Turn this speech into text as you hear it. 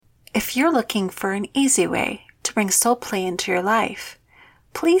If you're looking for an easy way to bring soul play into your life,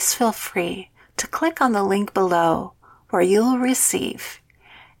 please feel free to click on the link below where you'll receive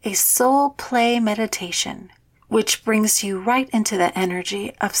a soul play meditation, which brings you right into the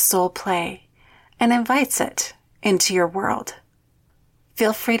energy of soul play and invites it into your world.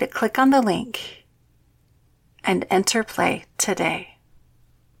 Feel free to click on the link and enter play today.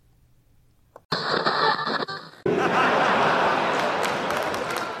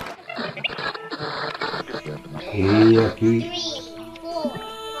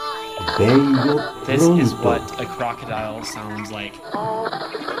 This is what a crocodile sounds like.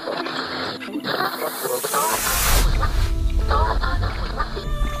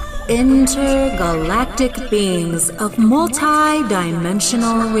 Intergalactic beings of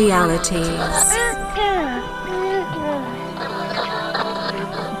multi-dimensional realities.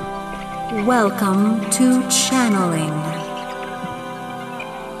 Welcome to Channeling.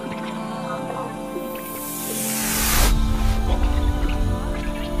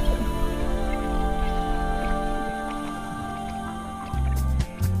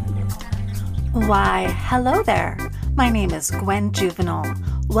 Why, hello there. My name is Gwen Juvenile.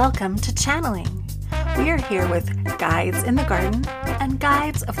 Welcome to Channeling. We are here with guides in the garden and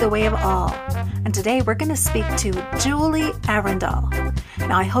guides of the way of all. And today we're going to speak to Julie Arundel.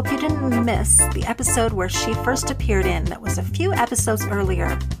 Now, I hope you didn't miss the episode where she first appeared in. That was a few episodes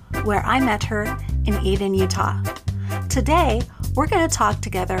earlier, where I met her in Eden, Utah. Today, we're going to talk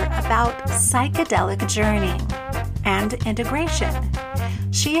together about psychedelic journeying and integration.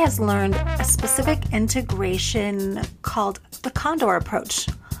 She has learned a specific integration called the Condor approach.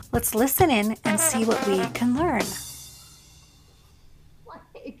 Let's listen in and see what we can learn.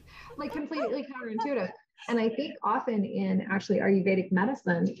 Like completely counterintuitive. And I think often in actually Ayurvedic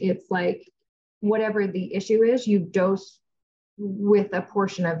medicine, it's like whatever the issue is, you dose with a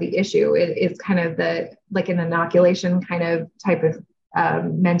portion of the issue. It's kind of like an inoculation kind of type of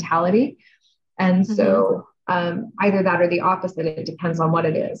mentality. And so either that or the opposite, it depends on what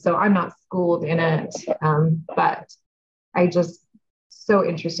it is. So I'm not schooled in it, but so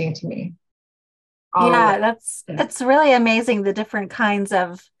interesting to me. It's really amazing, the different kinds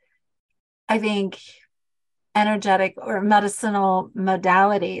of, I think, energetic or medicinal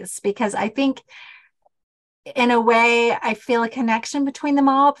modalities, because I think in a way I feel a connection between them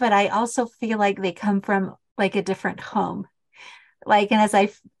all, but I also feel like they come from like a different home. And as I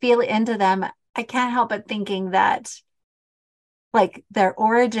feel into them, I can't help but thinking that like their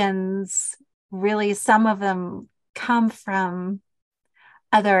origins, really some of them come from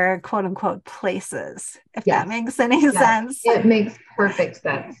other quote unquote places, if that makes any sense. It makes perfect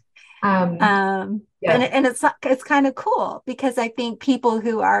sense. And it's kind of cool, because I think people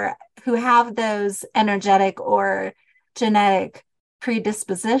who have those energetic or genetic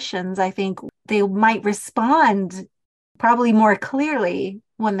predispositions, I think they might respond probably more clearly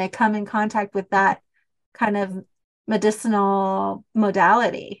when they come in contact with that kind of medicinal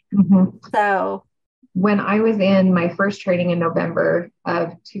modality. So when I was in my first training in November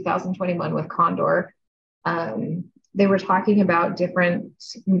of 2021 with Condor, they were talking about different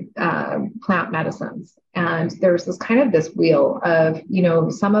plant medicines. And there was this wheel of,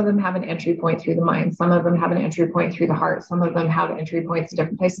 some of them have an entry point through the mind. Some of them have an entry point through the heart. Some of them have entry points to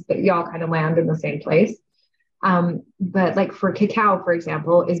different places, but you all kind of land in the same place. But like for cacao, for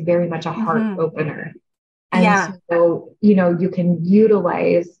example, is very much a heart opener. And so, you can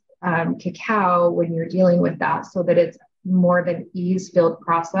utilize cacao when you're dealing with that so that it's more of an ease-filled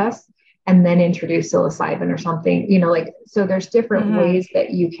process, and then introduce psilocybin or something, so there's different ways that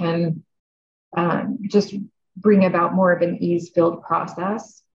you can just bring about more of an ease-filled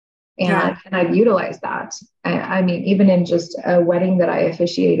process. And I've utilized that. I mean, even in just a wedding that I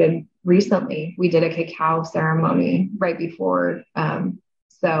officiated recently, we did a cacao ceremony right before.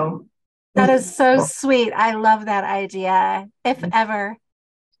 So that is so sweet. I love that idea. If ever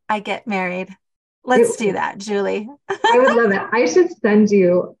I get married, let's do that, Julie. I would love it. I should send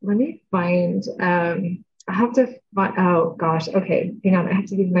you, let me find, I have to find, oh gosh. Okay. Hang on. I have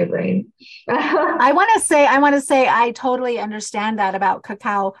to use my brain. I want to say, I totally understand that about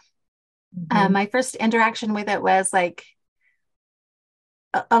cacao. My first interaction with it was like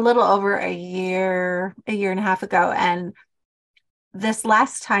a little over a year and a half ago. And this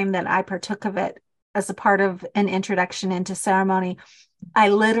last time that I partook of it as a part of an introduction into ceremony, I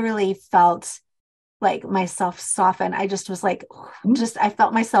literally felt like myself soften. I just was like, I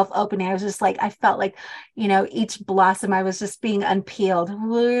felt myself opening. I was just like, I felt like, each blossom, I was just being unpeeled,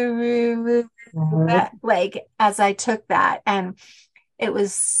 like as I took that. And it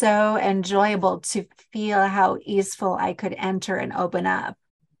was so enjoyable to feel how easeful I could enter and open up.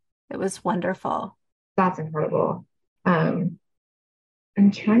 It was wonderful. That's incredible. I'm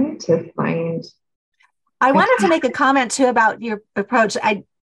trying to find. I wanted to make a comment too about your approach. I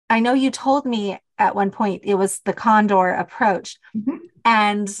know you told me at one point it was the Condor approach. Mhm.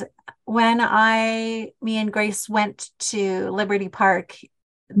 And when me and Grace went to Liberty Park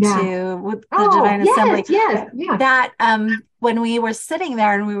with the Divine Assembly, yeah. That when we were sitting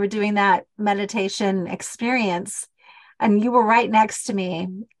there and we were doing that meditation experience, and you were right next to me.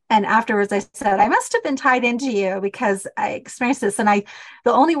 And afterwards I said, I must have been tied into you because I experienced this. And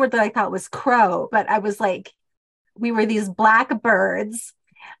the only word that I thought was crow, but I was like, we were these black birds.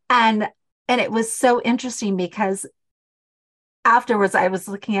 And it was so interesting because afterwards I was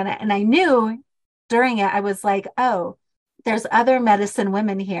looking at it and I knew during it, I was like, oh, there's other medicine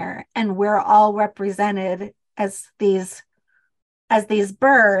women here and we're all represented as these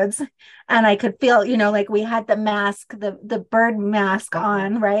birds. And I could feel, like we had the mask, the bird mask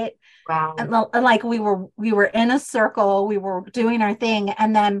on, right? Wow. And like we were in a circle, we were doing our thing.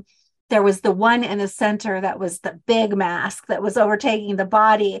 And then there was the one in the center that was the big mask that was overtaking the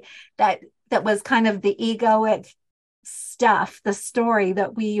body, that was kind of the egoic stuff, the story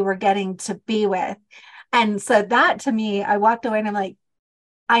that we were getting to be with. And so that, to me, I walked away and I'm like,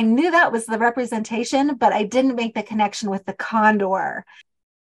 I knew that was the representation, but I didn't make the connection with the condor.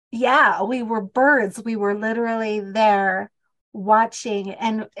 Yeah, we were birds. We were literally there watching.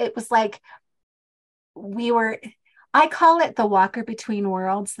 And it was like I call it the walker between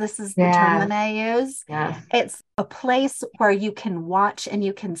worlds. This is the term that I use. Yes. It's a place where you can watch and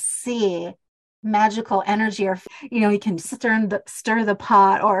you can see magical energy, or you can stir the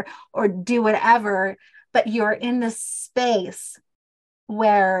pot or do whatever, but you're in this space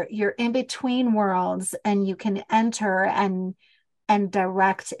where you're in between worlds and you can enter and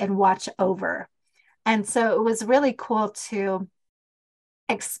direct and watch over. And so it was really cool to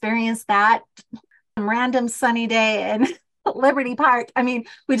experience that random sunny day in Liberty Park. I mean,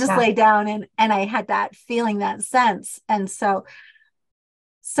 we just lay down and I had that feeling, that sense. And so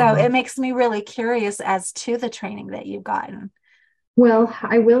it makes me really curious as to the training that you've gotten. Well,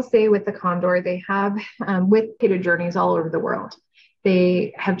 I will say with the Condor, they have with guided journeys all over the world.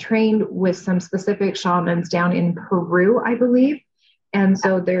 They have trained with some specific shamans down in Peru, I believe. And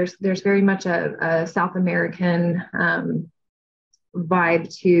so there's very much a South American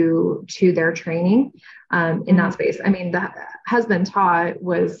vibe to their training in that space. I mean, the husband, Todd,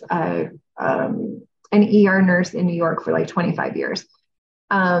 was an ER nurse in New York for like 25 years.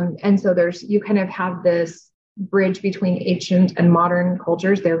 And so you kind of have this bridge between ancient and modern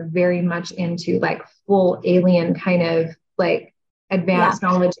cultures. They're very much into like full alien kind of like advanced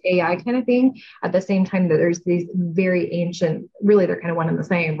knowledge AI kind of thing. At the same time that there's these very ancient, really they're kind of one and the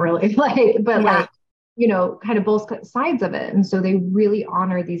same, really, like kind of both sides of it. And so they really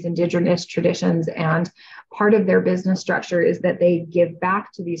honor these indigenous traditions. And part of their business structure is that they give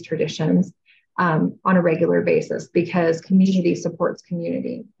back to these traditions on a regular basis, because community supports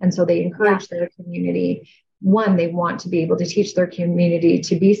community. And so they encourage their community. One, they want to be able to teach their community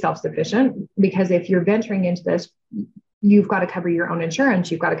to be self-sufficient, because if you're venturing into this, you've got to cover your own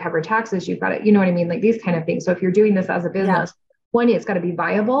insurance, you've got to cover taxes, you've got to, you know what I mean? Like these kind of things. So if you're doing this as a business, one, it's got to be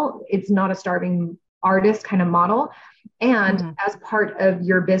viable. It's not a starving artist kind of model. And as part of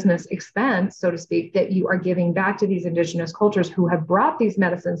your business expense, so to speak, that you are giving back to these indigenous cultures who have brought these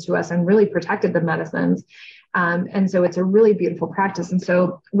medicines to us and really protected the medicines. And so it's a really beautiful practice. And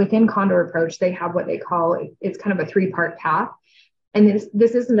so within Condor Approach, they have what they call, it's kind of a 3-part path. And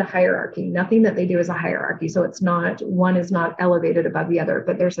this isn't a hierarchy. Nothing that they do is a hierarchy. So it's not, one is not elevated above the other,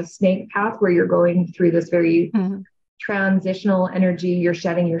 but there's a snake path where you're going through this very transitional energy. You're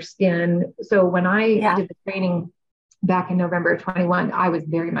shedding your skin. So when I did the training back in November of 21, I was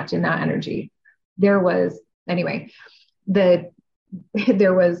very much in that energy. There was a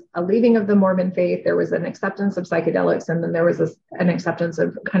leaving of the Mormon faith. There was an acceptance of psychedelics. And then there was an acceptance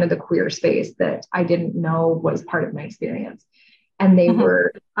of kind of the queer space that I didn't know was part of my experience. And they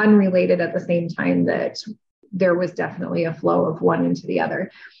were unrelated at the same time, that there was definitely a flow of one into the other.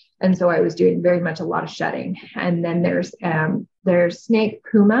 And so I was doing very much a lot of shedding. And then there's Snake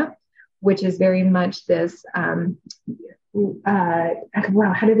Puma, which is very much this, wow,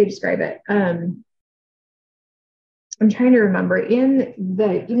 how do they describe it? I'm trying to remember give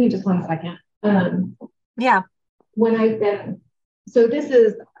me just 1 second. When I've been, so this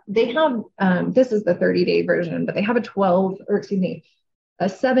is the 30-day version, but they have a 7-day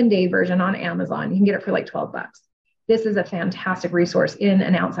version on Amazon. You can get it for like $12. This is a fantastic resource in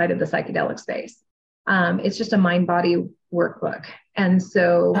and outside of the psychedelic space. It's just a mind-body workbook. And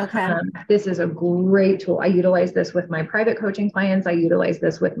so Okay. this is a great tool. I utilize this with my private coaching clients. I utilize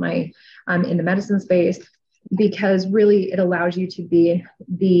this with my in the medicine space, because really it allows you to be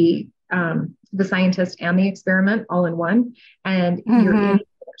the scientist and the experiment all in one. And you're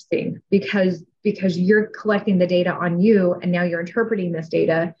enforcing, because you're collecting the data on you, and now you're interpreting this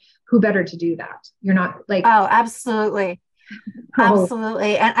data. Who better to do that? You're not like, oh, absolutely.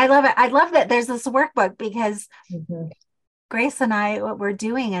 Absolutely. And I love it. I love that there's this workbook, because Grace and I, what we're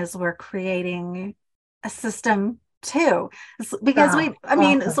doing is we're creating a system too, because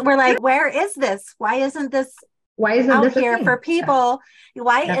so we're like, where is this? Why isn't this out here for people?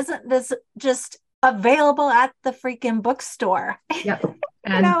 Why isn't this just available at the freaking bookstore? Yep.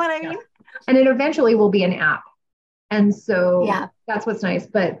 You know what I mean? And it eventually will be an app. And so that's what's nice.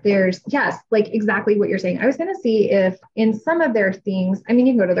 But there's, like exactly what you're saying. I was going to see if in some of their things, I mean,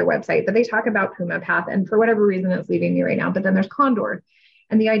 you can go to their website, but they talk about Puma Path, and for whatever reason, it's leaving me right now. But then there's Condor.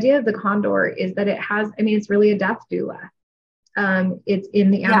 And the idea of the Condor is that it has, I mean, it's really a death doula. It's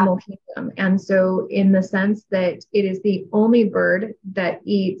in the animal kingdom. And so in the sense that it is the only bird that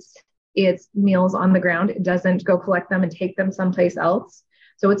eats its meals on the ground, it doesn't go collect them and take them someplace else.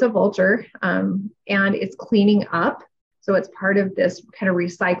 So it's a vulture, and it's cleaning up. So it's part of this kind of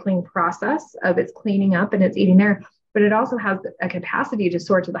recycling process of it's cleaning up and it's eating there, but it also has a capacity to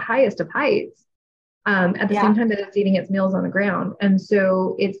soar to the highest of heights at the same time that it's eating its meals on the ground. And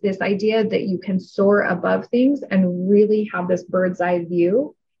so it's this idea that you can soar above things and really have this bird's eye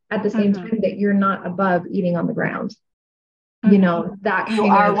view at the same time that you're not above eating on the ground. You know, that you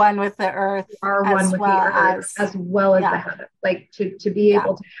are one with the earth, are one with the earth, as well as the heaven, like to be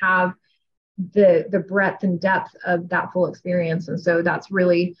able to have the breadth and depth of that full experience. And so that's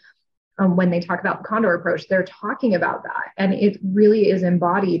really when they talk about the Condor approach, they're talking about that. And it really is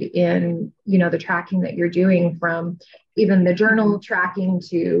embodied in, you know, the tracking that you're doing, from even the journal tracking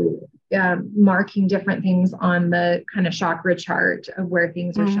to marking different things on the kind of chakra chart of where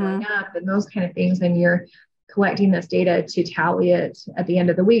things are showing up and those kind of things. And you're collecting this data to tally it at the end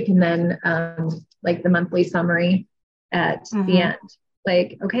of the week. And then like the monthly summary at the end,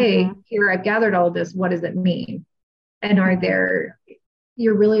 like, okay, here I've gathered all of this. What does it mean? And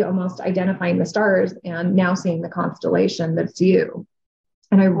you're really almost identifying the stars and now seeing the constellation that's you.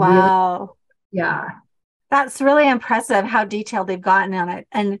 And that's really impressive how detailed they've gotten on it.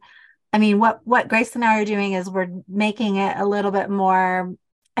 And I mean, what Grace and I are doing is we're making it a little bit more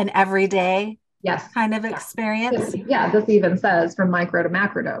an everyday kind of experience. This even says from micro to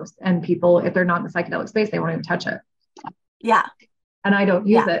macro dose, and people, if they're not in the psychedelic space, they won't even touch it. And I don't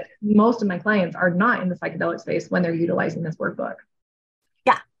use it. Most of my clients are not in the psychedelic space when they're utilizing this workbook.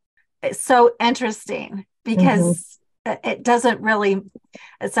 It's so interesting, because it doesn't really,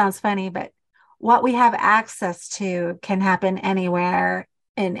 it sounds funny, but what we have access to can happen anywhere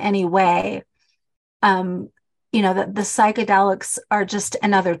in any way. You know, the psychedelics are just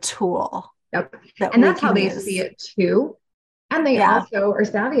another tool. And that's how they see it too. And they also are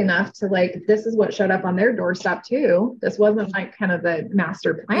savvy enough to, like, this is what showed up on their doorstep too. This wasn't like kind of the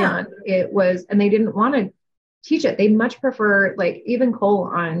master plan. It was, and they didn't want to teach it. They much prefer, like even Cole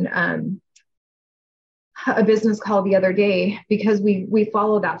on a business call the other day, because we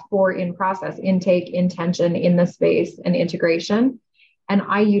follow that 4 in process: intake, intention, in the space, and integration. And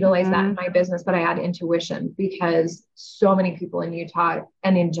I utilize that in my business, but I add intuition, because so many people in Utah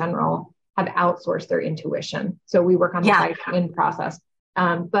and in general have outsourced their intuition. So we work on the in process.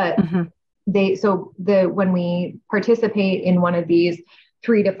 But when we participate in one of these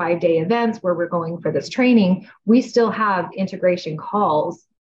 3 to 5 day events where we're going for this training, we still have integration calls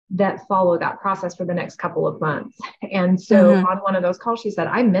that follow that process for the next couple of months. And so on one of those calls, she said,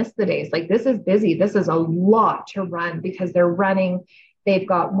 I miss the days. Like, this is busy. This is a lot to run, because they've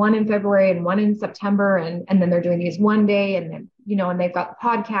got one in February and one in September. And then they're doing these one day, and then, you know, and they've got the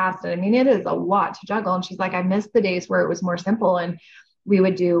podcast. And I mean, it is a lot to juggle. And she's like, I miss the days where it was more simple. And we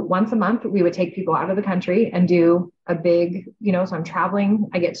would do once a month, we would take people out of the country and do a big, you know, so I'm traveling,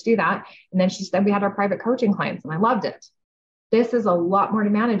 I get to do that. And then she said, we had our private coaching clients, and I loved it. This is a lot more to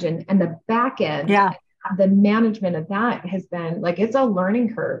manage. And the back end, the management of that has been like, it's a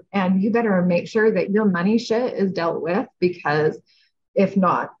learning curve, and you better make sure that your money shit is dealt with, because if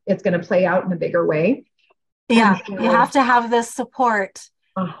not, it's going to play out in a bigger way. You have to have this support.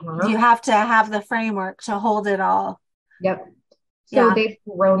 You have to have the framework to hold it all. So they've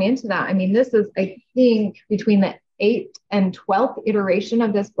grown into that. I mean, this is, I think, between the 8th and 12th iteration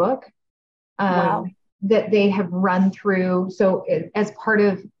of this book that they have run through. So as part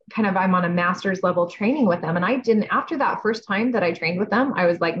of kind of, I'm on a master's level training with them. And I didn't, after that first time that I trained with them, I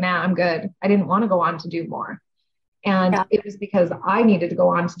was like, nah, I'm good. I didn't want to go on to do more. And Yeah. it was because I needed to go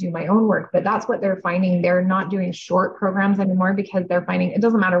on to do my own work. But that's what they're finding. They're not doing short programs anymore because they're finding it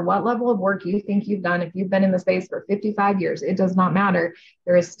doesn't matter what level of work you think you've done. If you've been in the space for 55 years, it does not matter.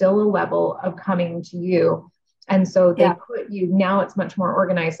 There is still a level of coming to you. And so they put you, now it's much more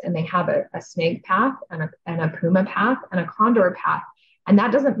organized, and they have a snake path and a puma path and a condor path. And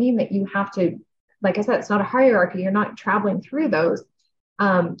that doesn't mean that you have to, like I said, it's not a hierarchy. You're not traveling through those.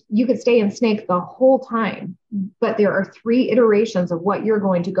 You could stay in snake the whole time, but there are 3 iterations of what you're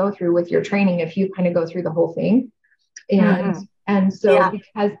going to go through with your training if you kind of go through the whole thing. And so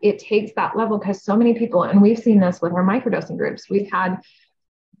because it takes that level, because so many people, and we've seen this with our microdosing groups, we've had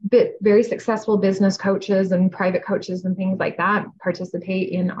very successful business coaches and private coaches and things like that participate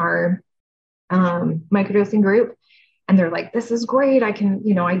in our microdosing group. And they're like, this is great. I can,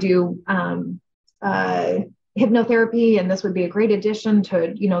 I do hypnotherapy, and this would be a great addition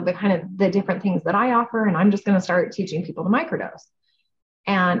to, the kind of the different things that I offer. And I'm just going to start teaching people to microdose.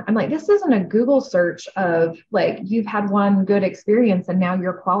 And I'm like, this isn't a Google search of like, you've had one good experience and now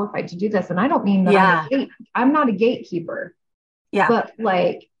you're qualified to do this. And I don't mean that I'm not a gatekeeper, but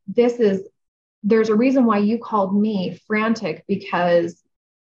like, there's a reason why you called me frantic, because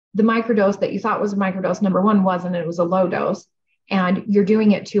the microdose that you thought was a microdose, number one, wasn't, it was a low dose. And you're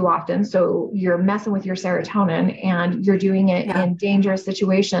doing it too often. So you're messing with your serotonin, and you're doing it in dangerous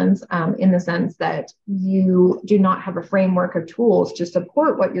situations, in the sense that you do not have a framework of tools to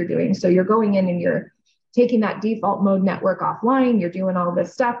support what you're doing. So you're going in and you're taking that default mode network offline. You're doing all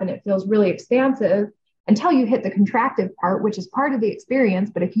this stuff, and it feels really expansive until you hit the contractive part, which is part of the experience.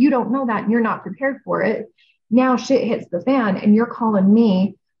 But if you don't know that and you're not prepared for it, now shit hits the fan, and you're calling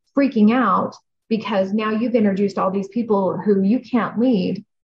me freaking out because now you've introduced all these people who you can't lead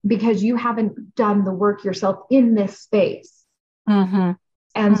because you haven't done the work yourself in this space.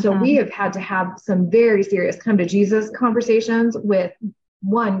 And so we have had to have some very serious come to Jesus conversations with,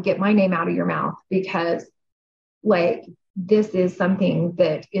 one, get my name out of your mouth, because like, this is something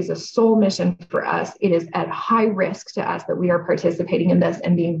that is a soul mission for us. It is at high risk to us that we are participating in this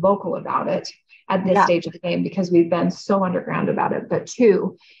and being vocal about it at this stage of the game, because we've been so underground about it. But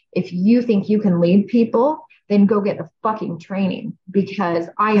 2, if you think you can lead people, then go get the fucking training, because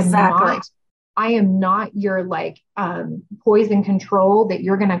I am not your like poison control that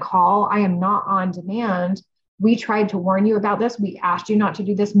you're going to call. I am not on demand. We tried to warn you about this. We asked you not to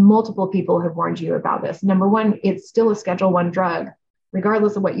do this. Multiple people have warned you about this. Number one, it's still a Schedule I drug,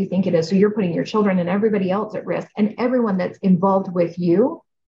 regardless of what you think it is. So you're putting your children and everybody else at risk, and everyone that's involved with you.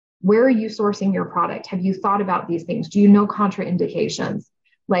 Where are you sourcing your product? Have you thought about these things? Do you know contraindications?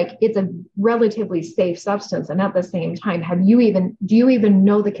 Like, it's a relatively safe substance. And at the same time, do you even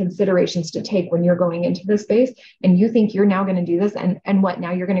know the considerations to take when you're going into this space? And you think you're now going to do this, and what,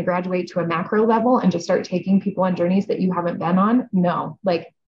 now you're going to graduate to a macro level and just start taking people on journeys that you haven't been on? No,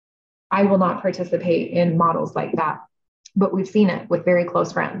 like, I will not participate in models like that. But we've seen it with very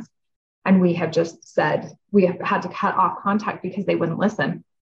close friends. And we have just said, we have had to cut off contact because they wouldn't listen.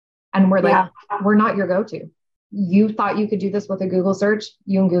 And we're like, we're not your go-to. You thought you could do this with a Google search.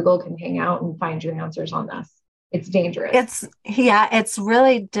 You and Google can hang out and find your answers on this. It's dangerous. It's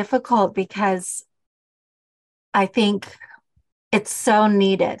really difficult, because I think it's so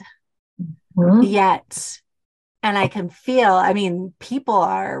needed yet. And I can feel, I mean, people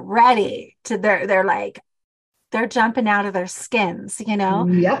are ready to, they're jumping out of their skins,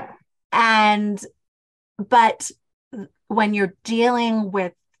 Yep. But when you're dealing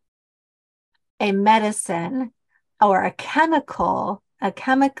with a medicine or a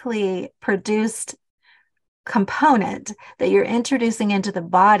chemically produced component that you're introducing into the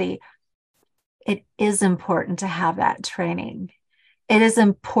body, it is important to have that training. It is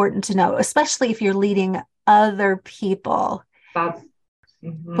important to know, especially if you're leading other people.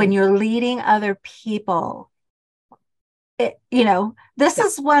 When you're leading other people, this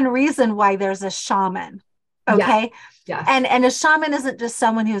is one reason why there's a shaman. Okay. Yes. And a shaman isn't just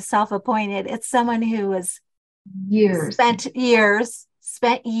someone who's self-appointed. It's someone who has spent years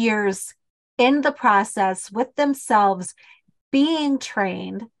in the process with themselves, being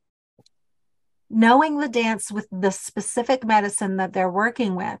trained, knowing the dance with the specific medicine that they're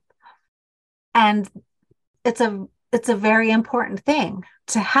working with. And it's a very important thing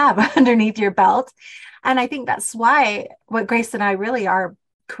to have underneath your belt. And I think that's why what Grace and I really are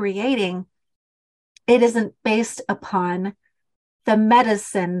creating, it isn't based upon the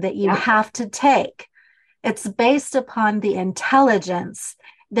medicine that you have to take. It's based upon the intelligence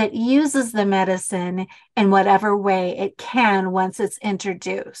that uses the medicine in whatever way it can once it's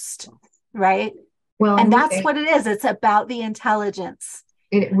introduced, right? Well, and that's what it is. It's about the intelligence.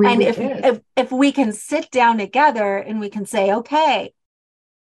 It really and is. if we can sit down together and we can say, okay,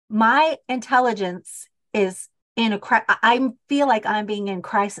 my intelligence is I feel like I'm being in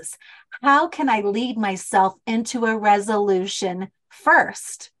crisis. How can I lead myself into a resolution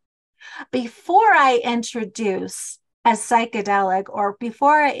first before I introduce a psychedelic, or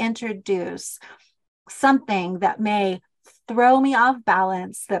before I introduce something that may throw me off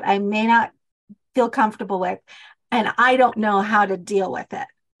balance, that I may not feel comfortable with, and I don't know how to deal with it,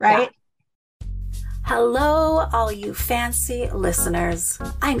 right? Yeah. Hello, all you fancy listeners.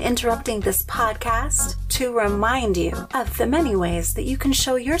 I'm interrupting this podcast to remind you of the many ways that you can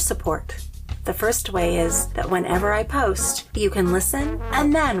show your support. The first way is that whenever I post, you can listen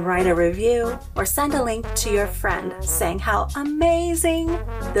and then write a review or send a link to your friend saying how amazing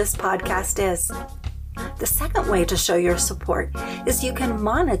this podcast is. The second way to show your support is you can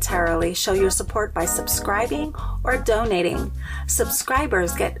monetarily show your support by subscribing or donating.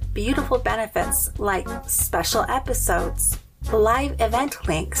 Subscribers get beautiful benefits like special episodes, live event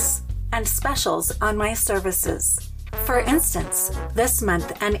links, and specials on my services. For instance, this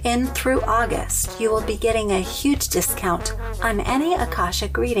month and in through August, you will be getting a huge discount on any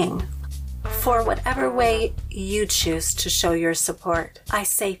Akashic reading. For whatever way you choose to show your support, I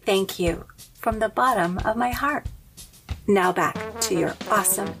say thank you from the bottom of my heart. Now back to your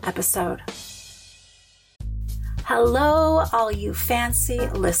awesome episode. Hello, all you fancy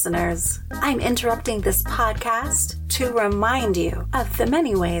listeners. I'm interrupting this podcast to remind you of the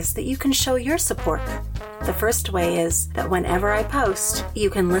many ways that you can show your support. The first way is that whenever I post,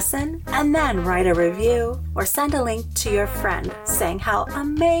 you can listen and then write a review or send a link to your friend saying how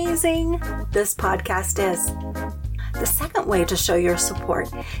amazing this podcast is. The second way to show your support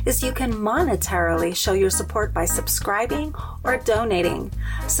is you can monetarily show your support by subscribing or donating.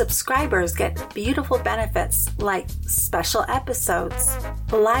 Subscribers get beautiful benefits like special episodes,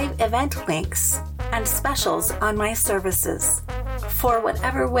 live event links, and specials on my services. For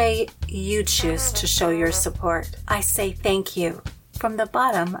whatever way you choose to show your support, I say thank you from the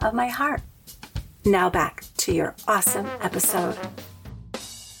bottom of my heart. Now back to your awesome episode.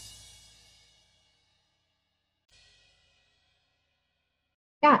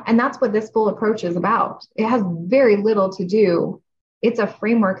 Yeah, and that's what this full approach is about. It has very little to do. It's a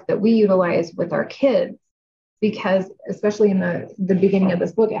framework that we utilize with our kids, because especially in the beginning of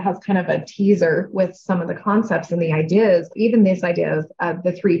this book, it has kind of a teaser with some of the concepts and the ideas, even these ideas of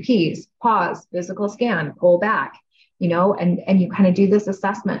the 3 Ps: pause, physical scan, pull back, and you kind of do this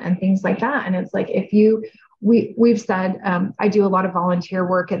assessment and things like that. And it's like, we've said, I do a lot of volunteer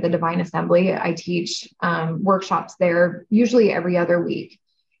work at the Divine Assembly. I teach workshops there usually every other week.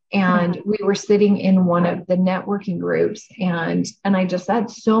 And we were sitting in one of the networking groups, and I just said,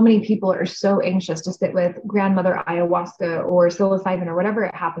 so many people are so anxious to sit with grandmother ayahuasca or psilocybin or whatever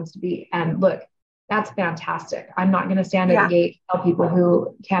it happens to be. And look, that's fantastic. I'm not going to stand at the gate and tell people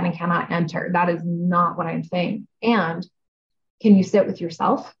who can and cannot enter. That is not what I'm saying. And can you sit with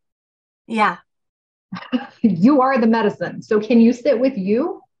yourself? Yeah. You are the medicine. So can you sit with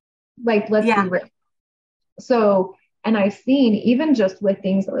you? Like, let's be real. So, and I've seen even just with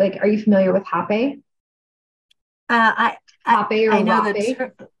things like, are you familiar with Hape? I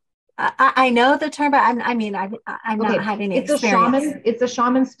know the term, but I'm not having any experience. It's a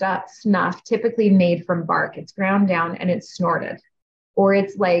shaman snuff, typically made from bark. It's ground down and it's snorted, or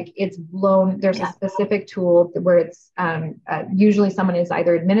it's like it's blown. There's a specific tool where it's usually someone is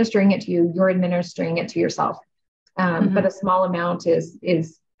either administering it to you, you're administering it to yourself, but a small amount is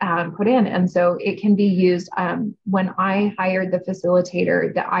put in. And so it can be used. When I hired the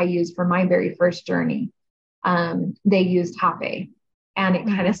facilitator that I used for my very first journey, they used Hape, and it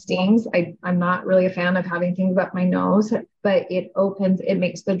kind of stings. I'm not really a fan of having things up my nose, but it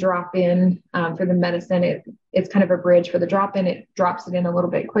makes the drop in for the medicine. It's kind of a bridge for the drop in. It drops it in a little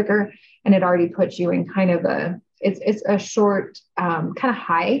bit quicker, and it already puts you in kind of it's a short kind of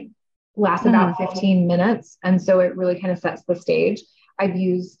high, lasts about 15 minutes. And so it really kind of sets the stage. I've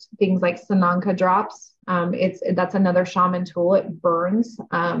used things like Sananka drops. That's another shaman tool. It burns,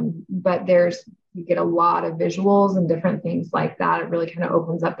 but you get a lot of visuals and different things like that. It really kind of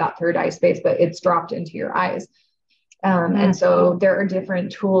opens up that third eye space, but it's dropped into your eyes. And so there are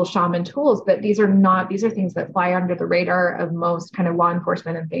different tools, shaman tools, but these are things that fly under the radar of most kind of law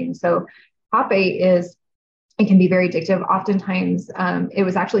enforcement and things. So Hape it can be very addictive. Oftentimes, it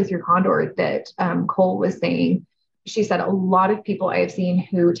was actually through Condor that Cole was saying. She said a lot of people I have seen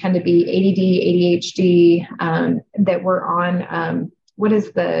who tend to be ADD, ADHD, that were on, what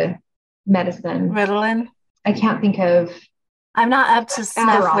is the medicine? Ritalin. I can't think of I'm not up to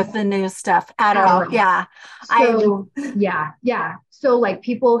snuff Adderall. with the new stuff. Adderall. Adderall. Yeah. So yeah. So like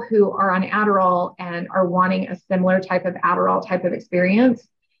people who are on Adderall and are wanting a similar type of Adderall type of experience,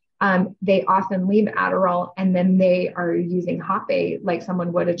 they often leave Adderall and then they are using Hoppe like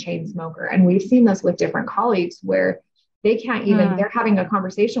someone would a chain smoker. And we've seen this with different colleagues where they can't even, they're having a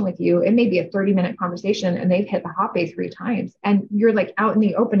conversation with you. It may be a 30-minute conversation and they've hit the Hoppe 3 times and you're like out in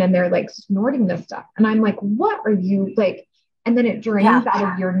the open and they're like snorting this stuff. And I'm like, what are you like? And then it drains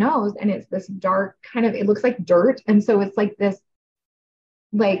out of your nose and it's this dark kind of, it looks like dirt. And so it's like this,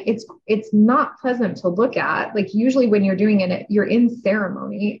 like, it's not pleasant to look at. Like usually when you're doing it, you're in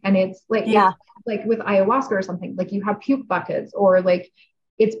ceremony and it's like, it's like with ayahuasca or something, like you have puke buckets or like,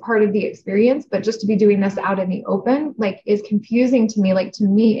 it's part of the experience, but just to be doing this out in the open, like is confusing to me. Like to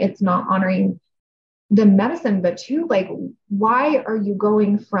me, it's not honoring the medicine, but too, like, why are you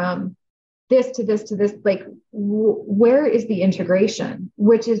going from this to this to this? Like, where is the integration?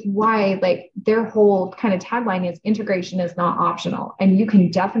 Which is why, like, their whole kind of tagline is integration is not optional. And you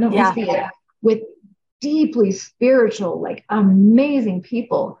can definitely see it with deeply spiritual, like amazing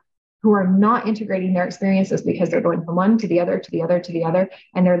people who are not integrating their experiences because they're going from one to the other, to the other, to the other,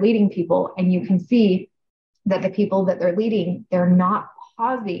 and they're leading people. And you can see that the people that they're leading, they're not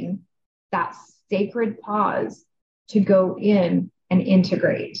pausing that sacred pause to go in and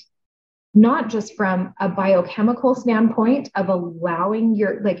integrate. Not just from a biochemical standpoint of allowing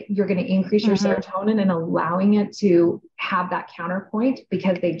your, like, you're going to increase your serotonin and allowing it to have that counterpoint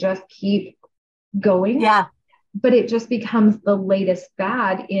because they just keep going. Yeah. But it just becomes the latest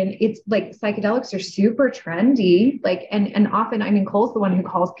fad in, it's like psychedelics are super trendy. Like, and often, I mean, Cole's the one who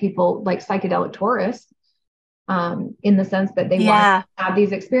calls people like psychedelic tourists, in the sense that they want to have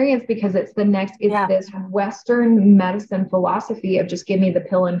these experiences because it's the next, it's this Western medicine philosophy of just give me the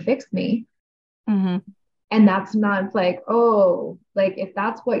pill and fix me. And that's not like, oh, like if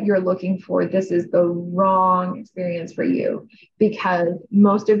that's what you're looking for, this is the wrong experience for you, because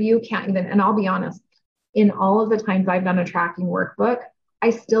most of you can't even, and I'll be honest, in all of the times I've done a tracking workbook,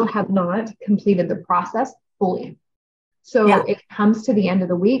 I still have not completed the process fully. So it comes to the end of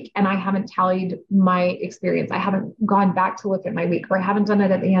the week and I haven't tallied my experience. I haven't gone back to look at my week, or I haven't done it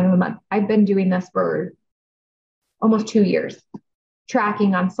at the end of the month. I've been doing this for almost 2 years,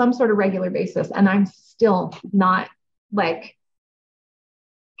 tracking on some sort of regular basis. And I'm still not like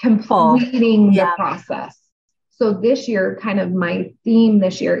completing the process. So this year, kind of my theme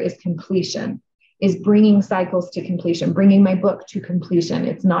this year is completion, is bringing cycles to completion, bringing my book to completion.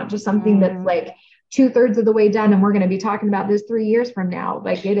 It's not just something that's like 2/3 of the way done and we're going to be talking about this 3 years from now.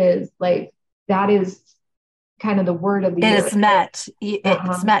 Like it is like, that is kind of the word of the year. It's met.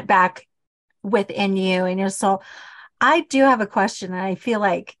 It's met back within you and your soul. I do have a question, and I feel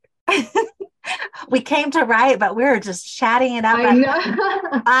like we came to write, but we were just chatting it up. I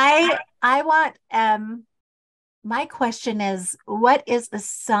know. I want, my question is, what is a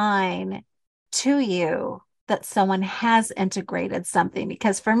sign to you that someone has integrated something?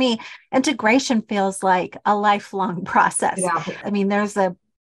 Because for me, integration feels like a lifelong process. Yeah. I mean, there's a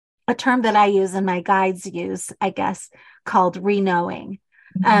term that I use and my guides use, I guess, called re-knowing.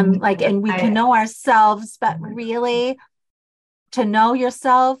 Like, and we can know ourselves, but really to know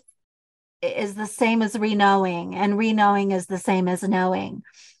yourself is the same as re-knowing, and re-knowing is the same as knowing.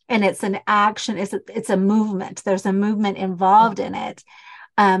 And it's an action, it's a movement. There's a movement involved in it.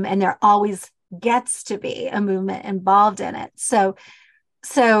 And there always gets to be a movement involved in it. So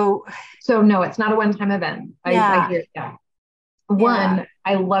no, it's not a one-time event. I hear that. One,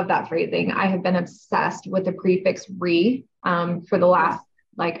 I love that phrasing. I have been obsessed with the prefix re for the last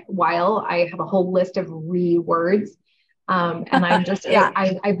like while. I have a whole list of re words. And I'm just,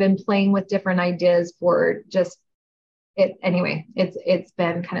 I've been playing with different ideas for just it. Anyway, it's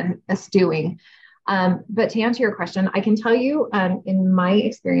been kind of a stewing. But to answer your question, I can tell you, in my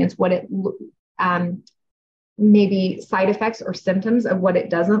experience, what it, maybe side effects or symptoms of what it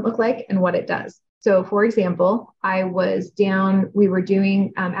doesn't look like and what it does. So for example, I was down, we were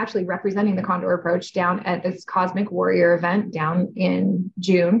doing, actually representing the Condor approach down at this Cosmic Warrior event down in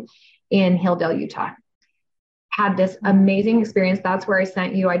June in Hilldale, Utah. Had this amazing experience. That's where I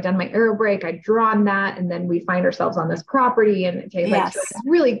sent you. I'd done my aero break. I'd drawn that. And then we find ourselves on this property and so it's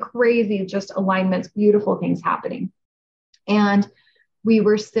really crazy, just alignments, beautiful things happening. And we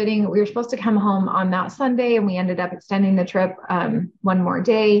were supposed to come home on that Sunday, and we ended up extending the trip one more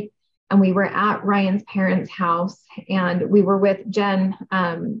day. And we were at Ryan's parents' house, and we were with Jen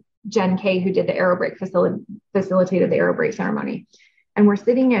K, who did the aero break, facilitated the aero break ceremony. And we're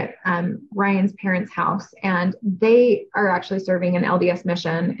sitting at Ryan's parents' house, and they are actually serving an LDS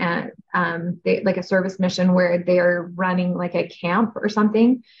mission, and they like a service mission where they're running like a camp or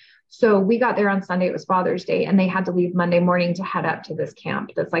something. So we got there on Sunday, it was Father's Day, and they had to leave Monday morning to head up to this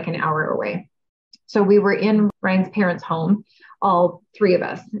camp that's like an hour away. So we were in Ryan's parents' home, all three of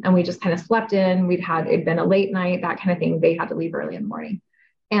us, and we just kind of slept in. It'd been a late night, that kind of thing. They had to leave early in the morning,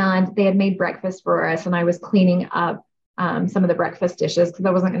 and they had made breakfast for us. And I was cleaning up some of the breakfast dishes because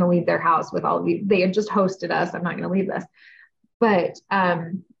I wasn't going to leave their house with all of you. They had just hosted us. I'm not going to leave this, but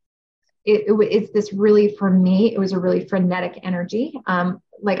it's this really, for me, it was a really frenetic energy.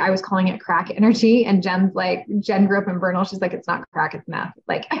 Like I was calling it crack energy, and Jen grew up in Vernal. She's like, it's not crack, it's meth.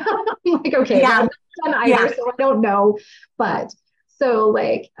 Like, I'm like, okay, yeah. I'm not either, so I don't know. But so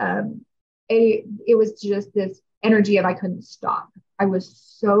like, it was just this energy of I couldn't stop. I was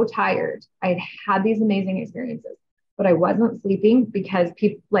so tired. I had these amazing experiences, but I wasn't sleeping because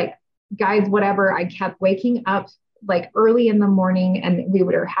people like guides, whatever, I kept waking up like early in the morning, and we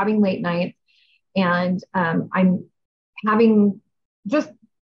were having late nights, and I'm having just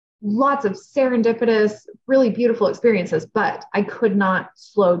lots of serendipitous, really beautiful experiences, but I could not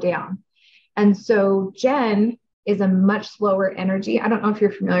slow down. And so Jen is a much slower energy. I don't know if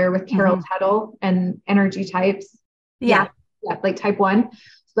you're familiar with Carol Tuttle and energy types. Yeah. Like type 1.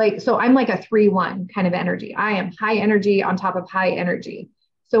 Like, so I'm like a 3-1 kind of energy. I am high energy on top of high energy.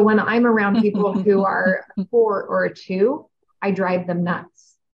 So when I'm around people who are 4 or a 2, I drive them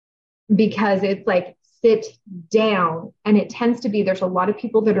nuts because it's like, sit down. And it tends to be, there's a lot of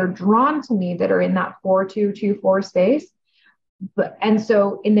people that are drawn to me that are in that 4-2, 2-4 space. And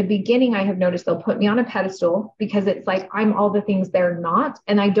so in the beginning, I have noticed they'll put me on a pedestal because it's like, I'm all the things they're not.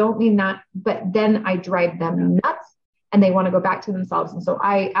 And I don't mean that, but then I drive them nuts and they want to go back to themselves. And so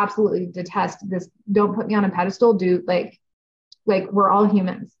I absolutely detest this. Don't put me on a pedestal. Like we're all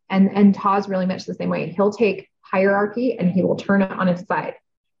humans. And Taz really much the same way. He'll take hierarchy and he will turn it on its side.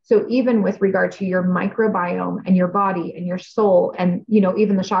 So even with regard to your microbiome and your body and your soul, and,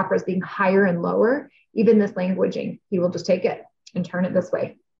 even the chakras being higher and lower, even this languaging, he will just take it and turn it this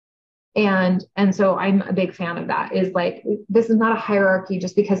way. And so I'm a big fan of that, is like, this is not a hierarchy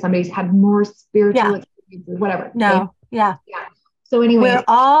just because somebody's had more spiritual experiences, whatever. No. Okay? Yeah. So anyway,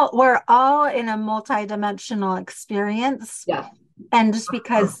 we're all in a multidimensional experience. Yeah. And just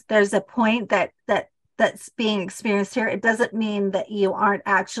because there's a point that's being experienced here, it doesn't mean that you aren't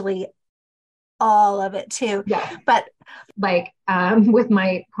actually all of it too. Yeah. But like with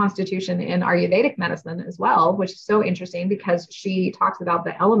my constitution in Ayurvedic medicine as well, which is so interesting because she talks about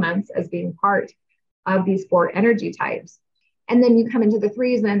the elements as being part of these 4 energy types. And then you come into the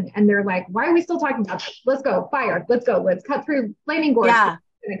 3s and they're like, why are we still talking about this? Let's go, fire, let's go, let's cut through flaming gorge. Yeah,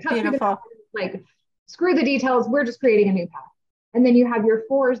 beautiful. Like, screw the details, we're just creating a new path. And then you have your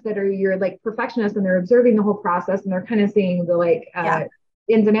 4s that are your like perfectionists, and they're observing the whole process and they're kind of seeing the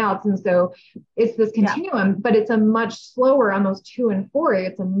ins and outs. And so it's this continuum, but it's a much slower on those 2 and 4.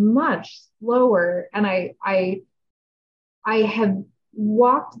 It's a much slower. And I have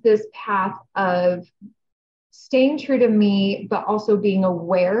walked this path of staying true to me, but also being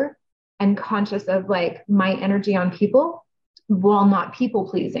aware and conscious of like my energy on people while not people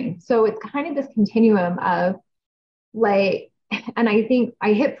pleasing. So it's kind of this continuum of like, and I think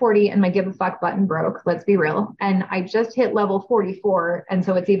I hit 40 and my give a fuck button broke, let's be real. And I just hit level 44. And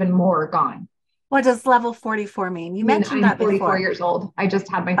so it's even more gone. What does level 44 mean? You mentioned that before. I'm 44 years old. I just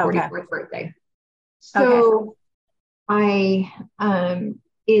had my 44th birthday. So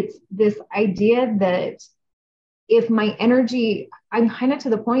it's this idea that if my energy, I'm kind of to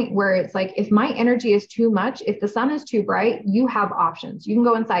the point where it's like, if my energy is too much, if the sun is too bright, you have options. You can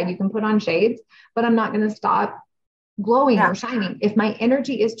go inside, you can put on shades, but I'm not going to stop glowing or shining. If my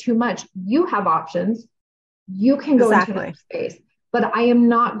energy is too much, you have options. You can go into another space, but I am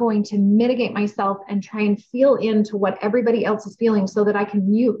not going to mitigate myself and try and feel into what everybody else is feeling so that I can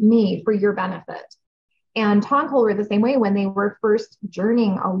mute me for your benefit. And Tonkel were the same way when they were first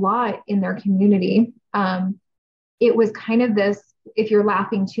journeying a lot in their community. It was kind of this, if you're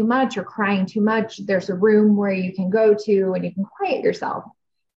laughing too much or crying too much, there's a room where you can go to and you can quiet yourself.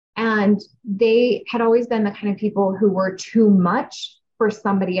 And they had always been the kind of people who were too much for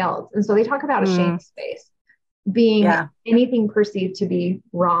somebody else. And so they talk about a shame space being anything perceived to be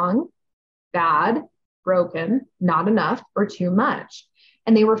wrong, bad, broken, not enough, or too much.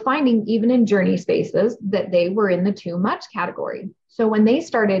 And they were finding even in journey spaces that they were in the too much category. So when they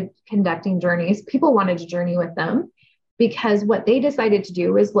started conducting journeys, people wanted to journey with them because what they decided to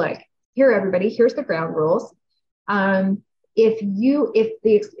do is, look, here, everybody, here's the ground rules.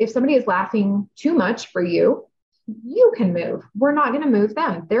 If somebody is laughing too much for you, you can move. We're not going to move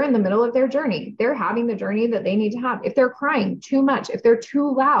them. They're in the middle of their journey. They're having the journey that they need to have. If they're crying too much, if they're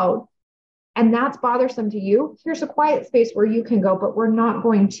too loud, and that's bothersome to you, here's a quiet space where you can go, but we're not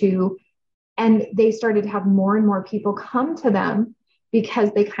going to. And they started to have more and more people come to them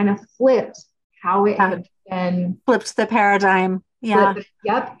because they kind of flipped how it had been. Flipped the paradigm. Yeah.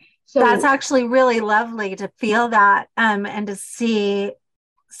 Yep. So that's actually really lovely to feel that, and to see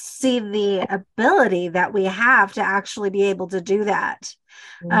the ability that we have to actually be able to do that.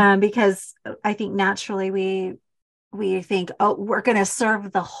 Because I think naturally we think, oh, we're going to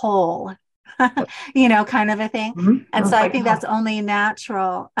serve the whole, kind of a thing. And so I think that's only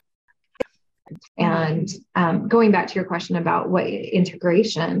natural. And going back to your question about what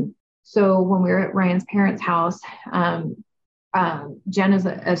integration. So when we were at Ryan's parents' house, Jen is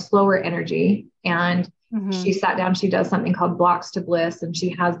a slower energy, and she sat down, she does something called blocks to bliss. And she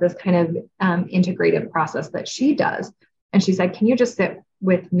has this kind of integrative process that she does. And she said, can you just sit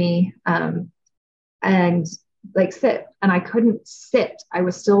with me and like sit? And I couldn't sit. I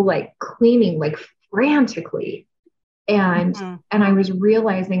was still like cleaning like frantically. And I was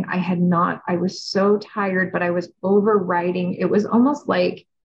realizing I was so tired, but I was overriding. It was almost like,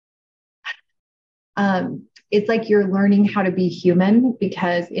 it's like you're learning how to be human,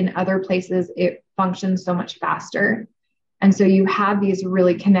 because in other places it functions so much faster. And so you have these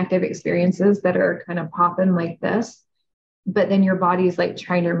really connective experiences that are kind of popping like this, but then your body is like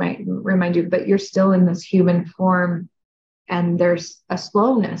trying to remind you, but you're still in this human form. And there's a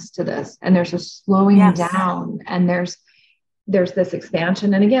slowness to this, and there's a slowing down, and there's this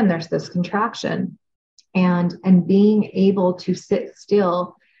expansion. And again, there's this contraction, and being able to sit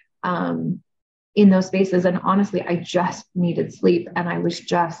still, in those spaces. And honestly, I just needed sleep, and I was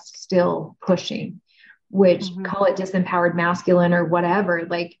just still pushing, which call it disempowered masculine or whatever.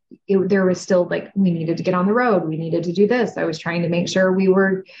 Like there was still like, we needed to get on the road. We needed to do this. I was trying to make sure we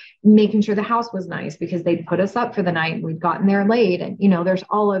were making sure the house was nice, because they'd put us up for the night and we'd gotten there late. And, there's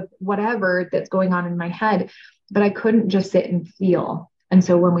all of whatever that's going on in my head, but I couldn't just sit and feel. And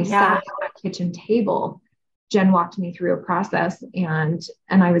so when we sat at that kitchen table, Jen walked me through a process, and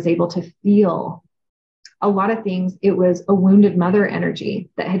I was able to feel a lot of things. It was a wounded mother energy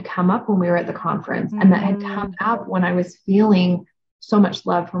that had come up when we were at the conference, and that had come up when I was feeling so much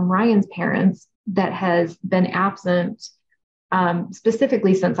love from Ryan's parents that has been absent,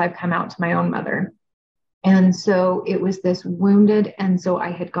 specifically since I've come out to my own mother. And so it was this wounded. And so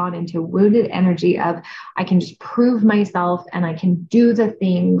I had gone into wounded energy of, I can just prove myself, and I can do the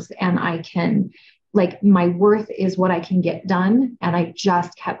things, and I can, like, my worth is what I can get done. And I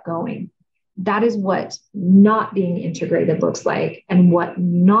just kept going. That is what not being integrated looks like, and what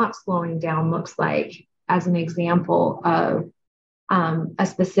not slowing down looks like, as an example of a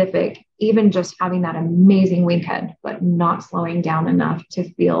specific, even just having that amazing wing head, but not slowing down enough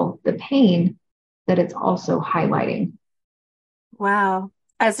to feel the pain that it's also highlighting. Wow.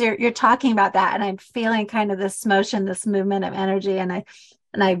 As you're talking about that, and I'm feeling kind of this motion, this movement of energy, and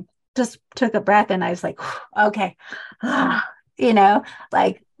I just took a breath, and I was like, okay,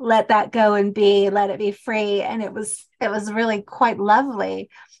 like, let that go and let it be free. And it was really quite lovely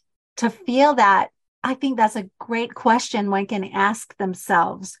to feel that. I think that's a great question one can ask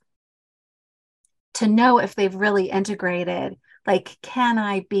themselves, to know if they've really integrated. Like, can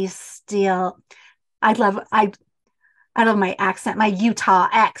I be still? I love my accent, my Utah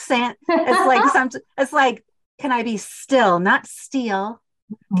accent. It's like, can I be still, not steal?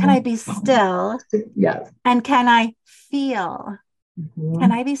 Can I be still? Yes. And can I feel?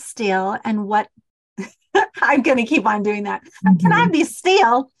 Can I be still? And what I'm going to keep on doing that. Can I be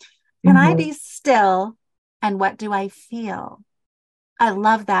still? Can I be still? And what do I feel? I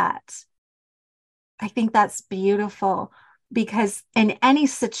love that. I think that's beautiful, because in any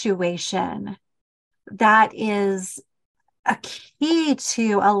situation, that is a key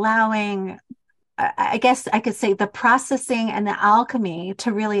to allowing, I guess I could say, the processing and the alchemy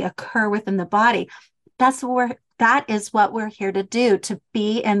to really occur within the body. That is what we're here to do, to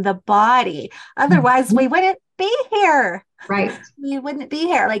be in the body. Otherwise, we wouldn't be here. Right. We wouldn't be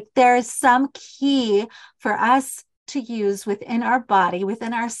here. Like, there's some key for us to use within our body,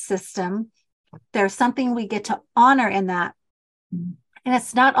 within our system. There's something we get to honor in that. And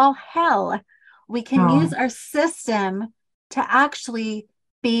it's not all hell. We can use our system to actually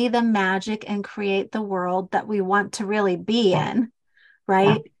be the magic and create the world that we want to really be in,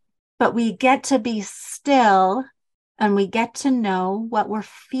 right? Yeah. But we get to be still, and we get to know what we're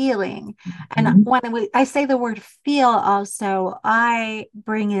feeling. And when I say the word feel, also, I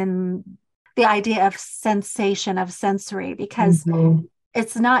bring in the idea of sensation, of sensory, because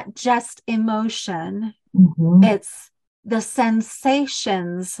it's not just emotion. It's the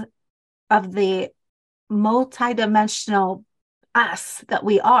sensations of the multidimensional us that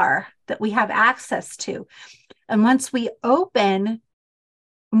we are, that we have access to. And once we open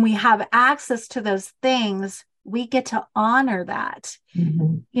and we have access to those things, we get to honor that.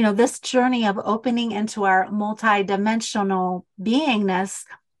 This journey of opening into our multidimensional beingness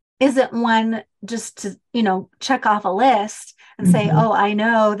isn't one just to, check off a list and say, oh, I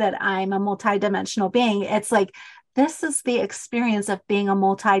know that I'm a multidimensional being. It's like, this is the experience of being a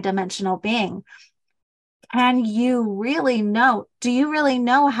multidimensional being. Do you really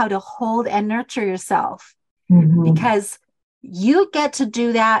know how to hold and nurture yourself? Because you get to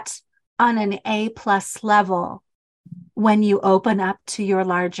do that on an A+ level when you open up to your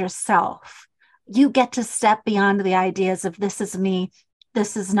larger self. You get to step beyond the ideas of this is me,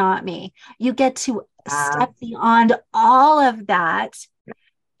 this is not me. You get to step beyond all of that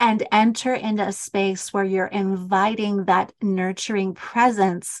and enter into a space where you're inviting that nurturing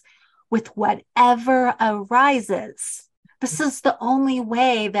presence with whatever arises. This is the only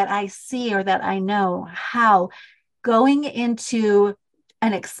way that I see or that I know how going into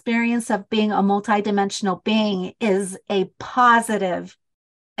an experience of being a multidimensional being is a positive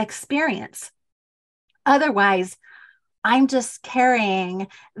experience. Otherwise, I'm just carrying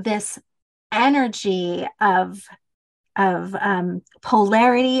this energy of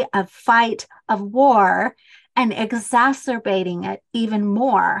polarity, of fight, of war, and exacerbating it even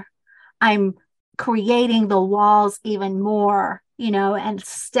more. I'm creating the walls even more, and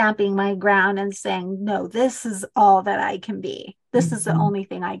stamping my ground and saying, no, this is all that I can be. This is the only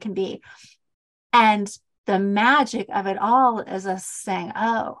thing I can be. And the magic of it all is us saying,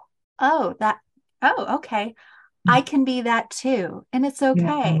 okay, I can be that too. And it's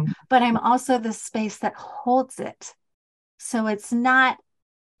okay. But I'm also the space that holds it. So it's not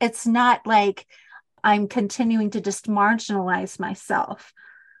like I'm continuing to just marginalize myself.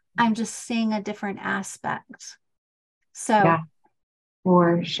 I'm just seeing a different aspect. So yeah,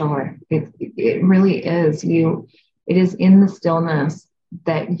 for sure. It really is. It is in the stillness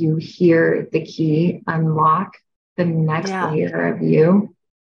that you hear the key unlock the next layer of you.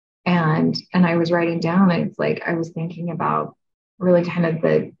 And I was writing down, it's like I was thinking about really kind of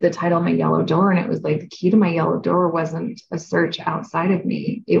the title of my yellow door. And it was like the key to my yellow door wasn't a search outside of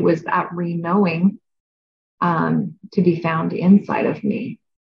me. It was that re-knowing to be found inside of me.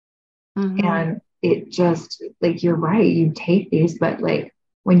 And it just, like, you're right, you take these, but like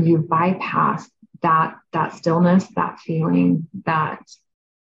when you bypass that stillness, that feeling,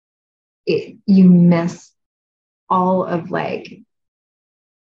 you miss all of the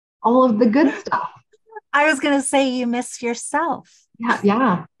good stuff. I was going to say you miss yourself.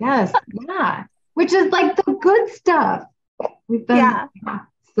 Yeah. Which is like the good stuff.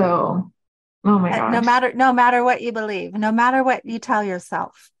 So, oh my gosh. No matter what you believe, no matter what you tell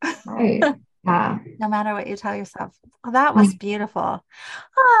yourself. Right. Yeah. No matter what you tell yourself. Well, that was beautiful.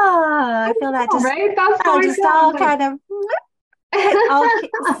 Oh, I feel that just, right? That's so just all kind of all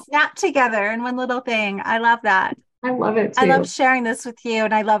snap together in one little thing. I love that. I love it too. I love sharing this with you,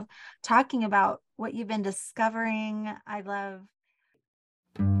 and I love talking about what you've been discovering.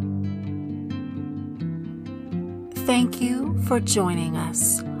 Thank you for joining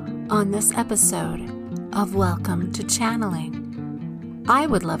us on this episode of Welcome to Channeling. I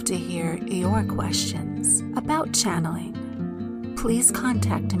would love to hear your questions about channeling. Please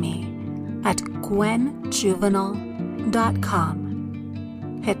contact me at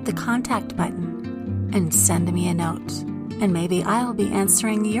gwenjuvenal.com. Hit the contact button and send me a note, and maybe I'll be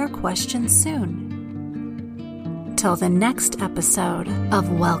answering your questions soon. Till the next episode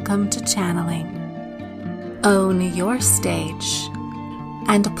of Welcome to Channeling. Own your stage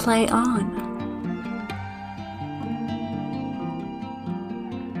and play on.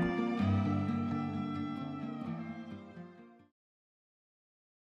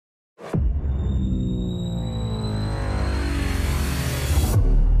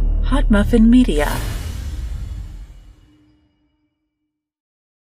 Hot Muffin Media.